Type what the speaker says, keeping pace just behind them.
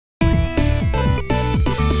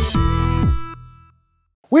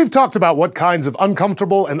We've talked about what kinds of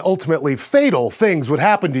uncomfortable and ultimately fatal things would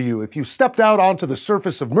happen to you if you stepped out onto the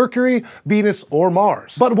surface of Mercury, Venus, or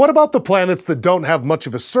Mars. But what about the planets that don't have much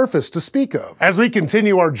of a surface to speak of? As we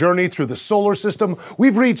continue our journey through the solar system,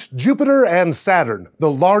 we've reached Jupiter and Saturn, the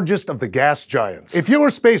largest of the gas giants. If your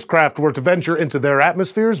spacecraft were to venture into their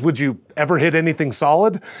atmospheres, would you ever hit anything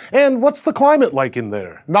solid? And what's the climate like in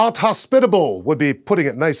there? Not hospitable would be putting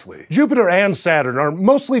it nicely. Jupiter and Saturn are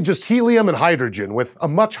mostly just helium and hydrogen, with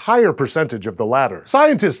a much higher percentage of the latter.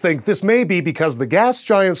 Scientists think this may be because the gas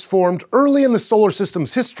giants formed early in the solar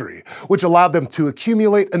system's history, which allowed them to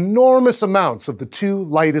accumulate enormous amounts of the two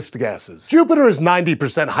lightest gases. Jupiter is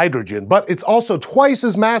 90% hydrogen, but it's also twice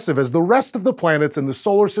as massive as the rest of the planets in the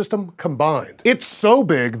solar system combined. It's so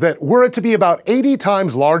big that were it to be about 80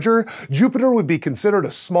 times larger, Jupiter would be considered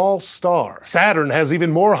a small star. Saturn has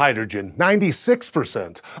even more hydrogen,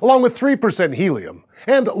 96%, along with 3% helium.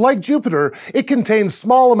 And like Jupiter, it contains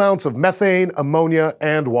small amounts of methane, ammonia,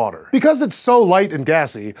 and water. Because it's so light and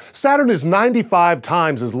gassy, Saturn is 95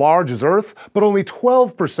 times as large as Earth, but only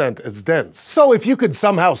 12% as dense. So if you could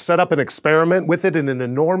somehow set up an experiment with it in an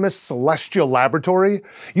enormous celestial laboratory,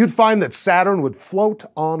 you'd find that Saturn would float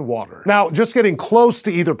on water. Now, just getting close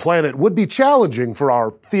to either planet would be challenging for our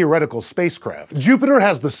theoretical spacecraft. Jupiter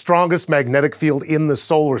has the strongest magnetic field in the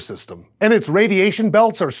solar system, and its radiation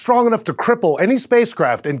belts are strong enough to cripple any spacecraft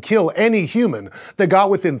and kill any human that got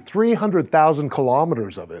within 300,000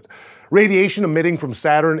 kilometers of it. Radiation emitting from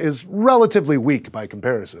Saturn is relatively weak by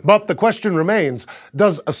comparison. But the question remains,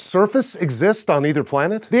 does a surface exist on either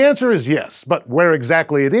planet? The answer is yes, but where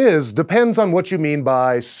exactly it is depends on what you mean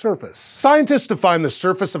by surface. Scientists define the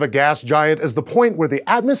surface of a gas giant as the point where the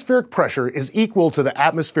atmospheric pressure is equal to the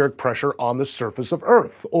atmospheric pressure on the surface of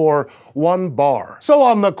Earth, or 1 bar. So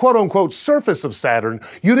on the quote-unquote surface of Saturn,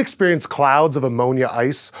 you'd experience clouds of ammonia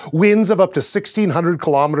ice, winds of up to 1,600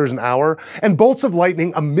 kilometers an hour, and bolts of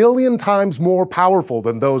lightning 1,000,000 times more powerful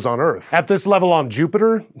than those on Earth. At this level on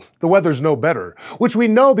Jupiter, the weather's no better, which we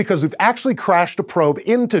know because we've actually crashed a probe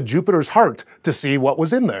into Jupiter's heart to see what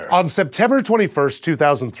was in there. On September 21st,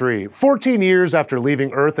 2003, 14 years after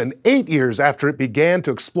leaving Earth and 8 years after it began to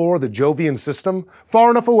explore the Jovian system, far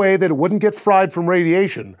enough away that it wouldn't get fried from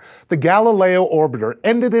radiation, the Galileo orbiter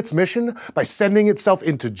ended its mission by sending itself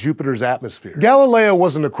into Jupiter's atmosphere. Galileo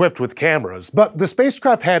wasn't equipped with cameras, but the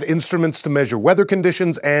spacecraft had instruments to measure weather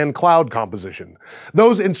conditions and cloud composition.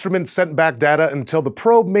 Those instruments sent back data until the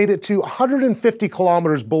probe made it to 150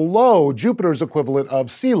 kilometers below Jupiter's equivalent of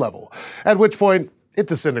sea level, at which point it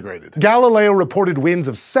disintegrated. Galileo reported winds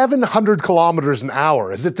of 700 kilometers an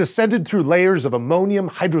hour as it descended through layers of ammonium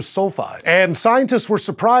hydrosulfide, and scientists were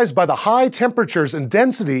surprised by the high temperatures and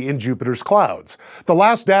density in Jupiter's clouds. The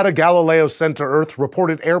last data Galileo sent to Earth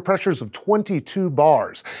reported air pressures of 22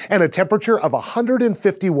 bars and a temperature of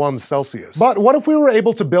 151 Celsius. But what if we were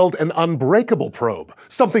able to build an unbreakable probe,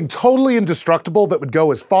 something totally indestructible that would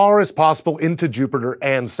go as far as possible into Jupiter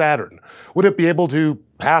and Saturn? Would it be able to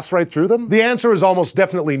pass right through them? The answer is almost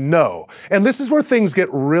definitely no, and this is where things get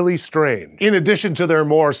really strange. In addition to their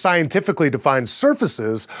more scientifically defined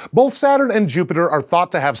surfaces, both Saturn and Jupiter are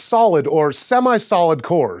thought to have solid or semi-solid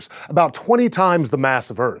cores, about 20 times the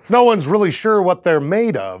mass of Earth. No one's really sure what they're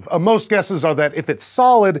made of. Most guesses are that if it's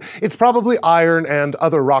solid, it's probably iron and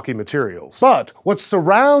other rocky materials. But what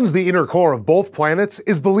surrounds the inner core of both planets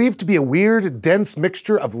is believed to be a weird, dense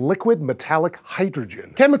mixture of liquid metallic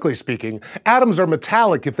hydrogen. Chemically speaking, atoms are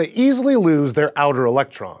metallic if they easily lose their outer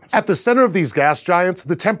electrons. At the center of these gas giants,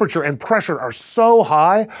 the temperature and pressure are so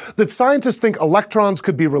high that scientists think electrons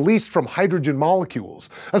could be released from hydrogen molecules,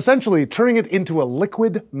 essentially turning it into a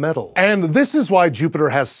liquid metal. And this is why Jupiter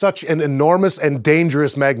has such an enormous and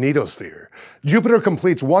dangerous magnetosphere. Jupiter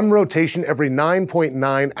completes one rotation every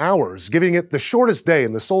 9.9 hours, giving it the shortest day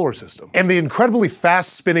in the solar system. And the incredibly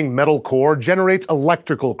fast-spinning metal core generates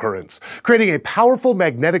electrical currents, creating a powerful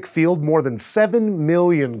magnetic field more than 7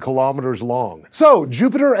 million kilometers long. So,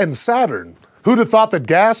 Jupiter and Saturn. Who'd have thought that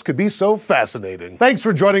gas could be so fascinating? Thanks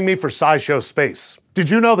for joining me for SciShow Space.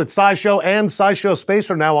 Did you know that SciShow and SciShow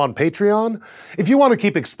Space are now on Patreon? If you want to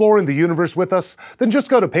keep exploring the universe with us, then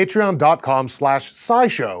just go to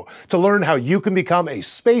patreon.com/scishow to learn how you can become a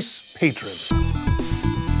space patron.